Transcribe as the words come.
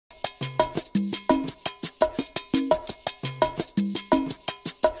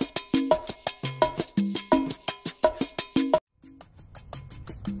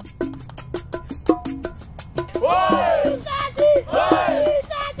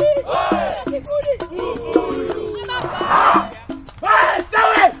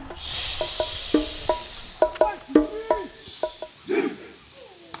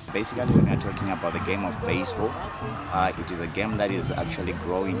talking about the game of baseball. It is a game that is actually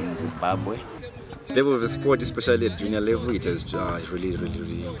growing in Zimbabwe. Level of the sport, especially at junior level, it has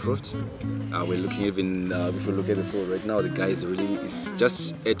really improved. We're looking even, if you look at the floor right now, the guys really, it's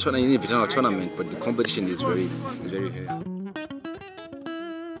just a invitational tournament, but the competition is very high.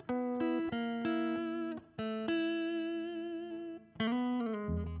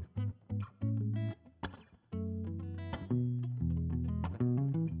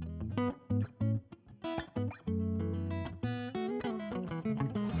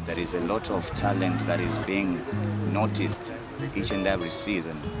 There is a lot of talent that is being noticed each and every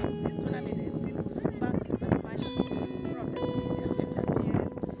season. This tournament I've seen was super, but much East from their first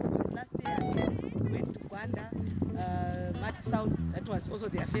appearance. Last year again, we went to Rwanda, Mat South, that was also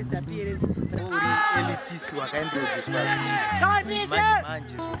their first appearance. Elitist wakaintroduced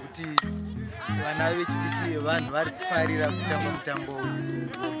manje zvokuti vana vechidiki vanhu vari kufarira kutamba mutambo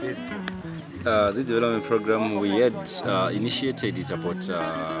webaseball. This development program, we had initiated it about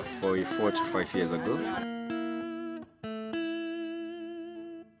 4 to 5 years ago.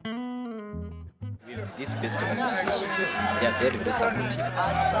 With this baseball association, they are very supportive.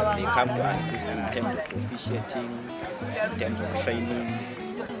 They come to assist in terms of officiating, in terms of training,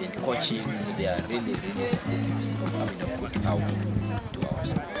 and coaching. They are really of good help to our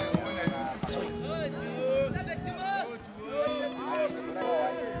schools.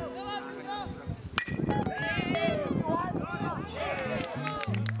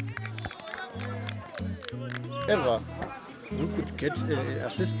 Ever we could get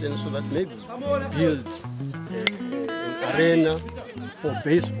assistance so that maybe build an arena for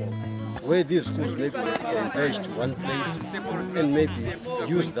baseball where these schools maybe converge to one place and maybe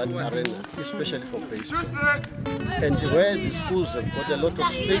use that arena especially for baseball. And where the schools have got a lot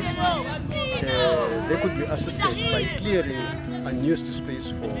of space, they could be assisted by clearing unused space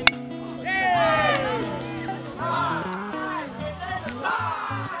for such kind of activities.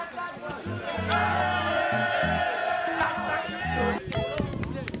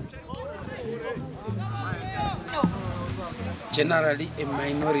 Generally a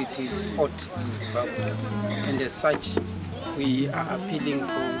minority sport in Zimbabwe, and as such we are appealing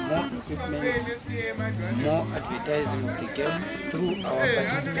for more equipment, more advertising of the game through our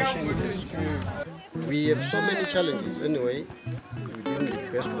participation in the schools. We have so many challenges anyway within the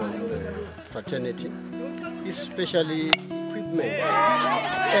baseball fraternity, especially equipment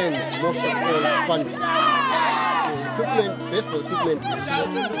and most of all funding. Baseball equipment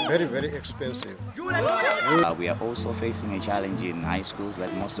is very expensive. We are also facing a challenge in high schools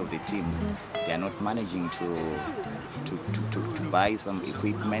that most of the teams, they are not managing to buy some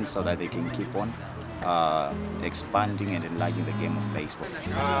equipment so that they can keep on expanding and enlarging the game of baseball.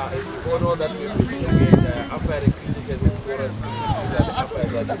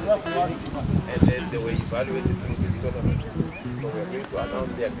 And then they were evaluated through this tournament. So we are going to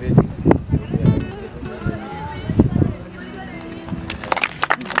announce their grading.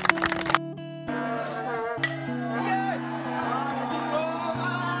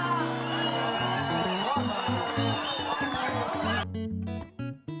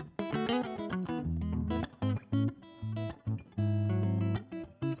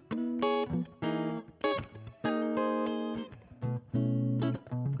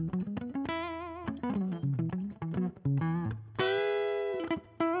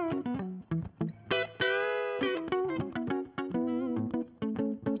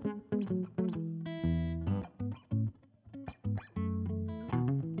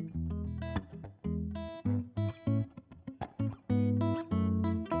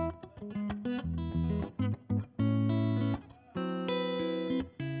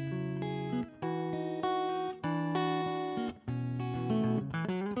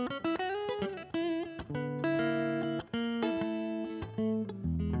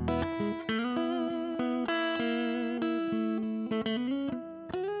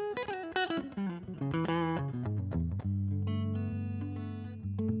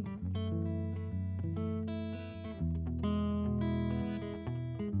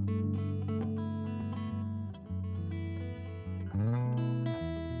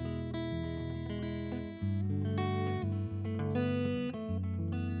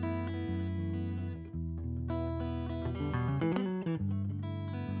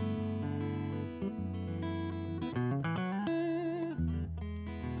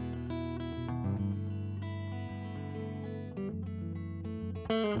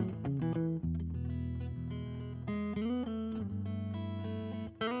 Thank you.